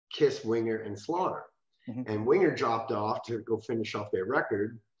Kiss, Winger, and Slaughter. And Winger dropped off to go finish off their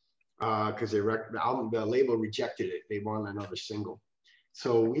record because the label rejected it. They wanted another single.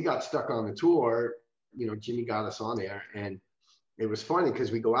 So we got stuck on the tour. You know, Jimmy got us on there, and it was funny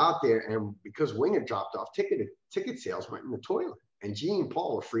because we go out there, and because Winger dropped off, ticket sales went in the toilet, and Gene and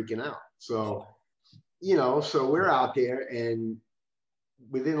Paul were freaking out. So, you know, so we're out there, and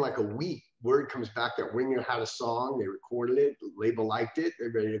within like a week, word comes back that Winger had a song. They recorded it. The label liked it.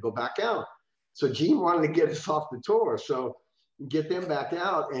 They're ready to go back out. So Gene wanted to get us off the tour, so get them back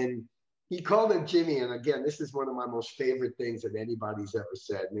out. And he called him Jimmy. And again, this is one of my most favorite things that anybody's ever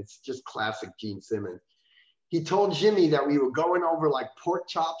said. And it's just classic Gene Simmons. He told Jimmy that we were going over like pork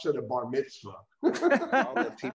chops at a bar mitzvah.